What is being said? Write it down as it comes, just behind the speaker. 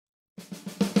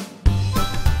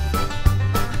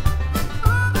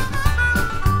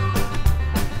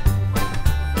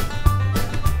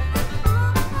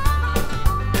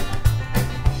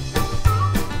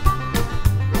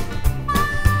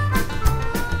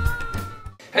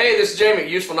Hey, this is Jamie at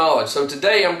Useful Knowledge. So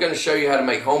today I'm going to show you how to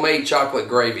make homemade chocolate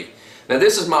gravy. Now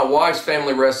this is my wife's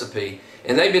family recipe,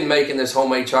 and they've been making this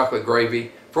homemade chocolate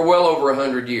gravy for well over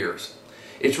 100 years.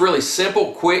 It's really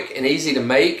simple, quick, and easy to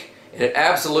make, and it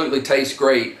absolutely tastes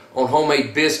great on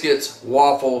homemade biscuits,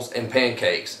 waffles, and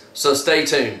pancakes. So stay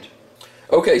tuned.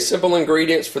 Okay, simple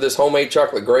ingredients for this homemade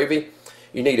chocolate gravy.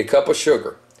 You need a cup of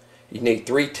sugar. You need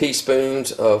 3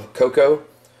 teaspoons of cocoa.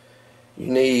 You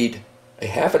need a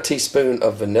half a teaspoon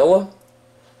of vanilla,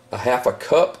 a half a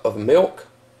cup of milk,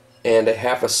 and a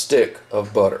half a stick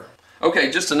of butter.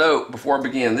 Okay, just a note before I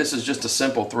begin, this is just a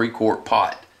simple 3-quart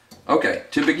pot. Okay,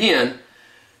 to begin,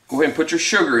 go ahead and put your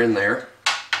sugar in there,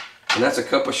 and that's a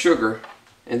cup of sugar.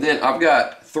 And then I've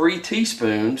got 3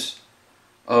 teaspoons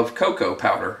of cocoa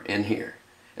powder in here.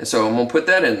 And so I'm going to put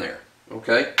that in there,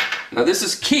 okay? Now this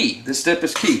is key, this step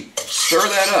is key. Stir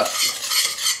that up.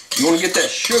 You want to get that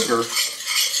sugar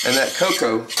and that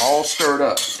cocoa all stirred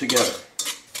up together.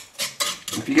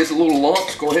 If you get a little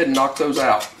lumps, go ahead and knock those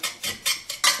out.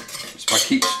 Just by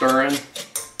keep stirring.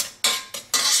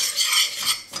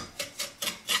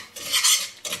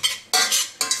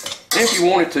 And if you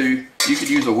wanted to, you could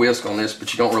use a whisk on this,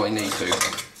 but you don't really need to.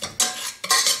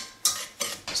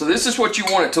 So this is what you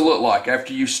want it to look like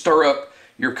after you stir up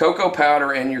your cocoa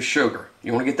powder and your sugar.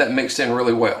 You want to get that mixed in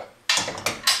really well.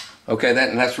 Okay,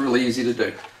 that's really easy to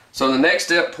do. So the next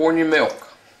step, pour in your milk.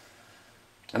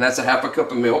 And that's a half a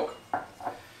cup of milk.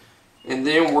 And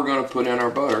then we're going to put in our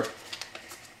butter.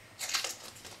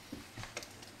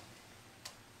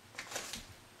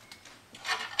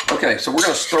 Okay, so we're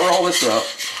going to stir all this up.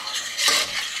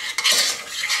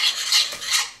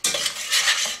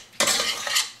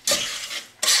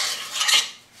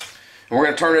 And we're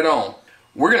going to turn it on.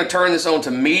 We're going to turn this on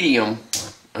to medium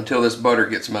until this butter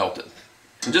gets melted.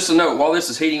 And just a note, while this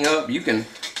is heating up, you can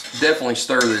definitely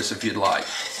stir this if you'd like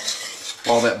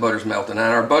while that butter's melting. And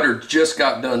our butter just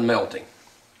got done melting.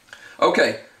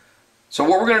 Okay, so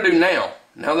what we're going to do now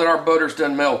that our butter's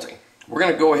done melting, we're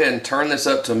going to go ahead and turn this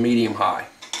up to medium high.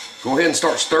 Go ahead and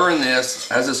start stirring this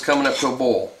as it's coming up to a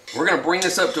boil. We're going to bring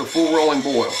this up to a full rolling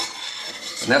boil.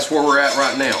 And that's where we're at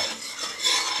right now.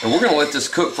 And we're going to let this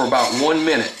cook for about 1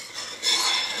 minute.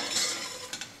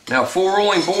 Now, full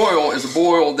rolling boil is a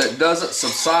boil that doesn't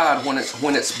subside when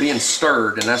it's being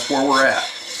stirred, and that's where we're at.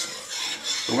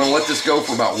 We're going to let this go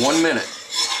for about 1 minute.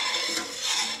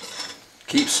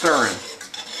 Keep stirring.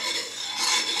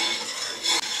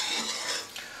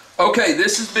 Okay,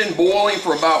 this has been boiling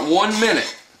for about 1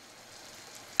 minute.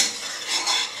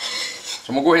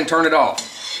 So I'm going to go ahead and turn it off.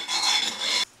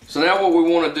 So now what we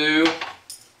want to do,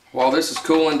 while this is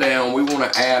cooling down, we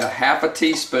want to add a half a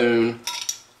teaspoon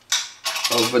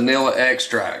of vanilla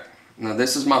extract. Now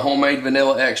this is my homemade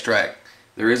vanilla extract.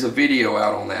 There is a video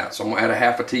out on that, so I'm going to add a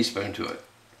half a teaspoon to it.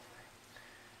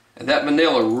 And that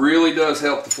vanilla really does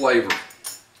help the flavor.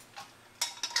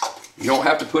 You don't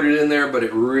have to put it in there, but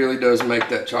it really does make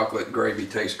that chocolate gravy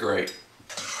taste great.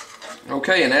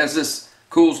 Okay, and as this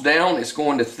cools down, it's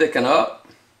going to thicken up.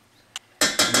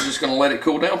 We're just going to let it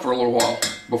cool down for a little while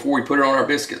before we put it on our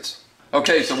biscuits.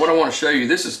 Okay, so what I want to show you,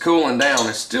 this is cooling down.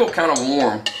 It's still kind of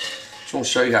warm. I want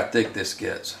to show you how thick this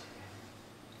gets.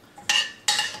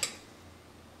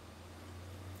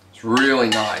 It's really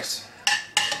nice.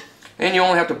 And you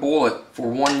only have to boil it for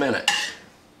 1 minute.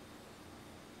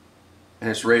 And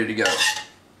it's ready to go.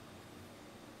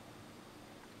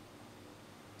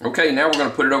 Okay, now we're going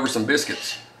to put it over some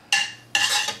biscuits.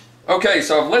 Okay,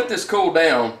 so I've let this cool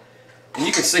down, and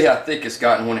you can see how thick it's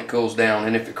gotten when it cools down.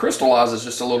 And if it crystallizes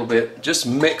just a little bit, just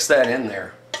mix that in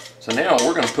there. So now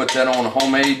we're going to put that on a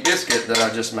homemade biscuit that I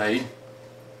just made.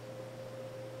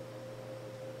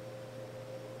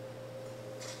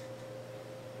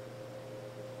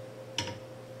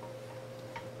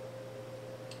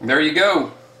 And there you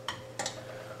go.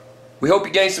 We hope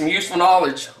you gained some useful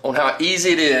knowledge on how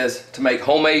easy it is to make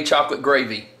homemade chocolate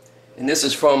gravy. And this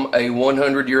is from a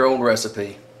 100-year-old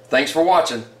recipe. Thanks for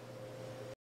watching.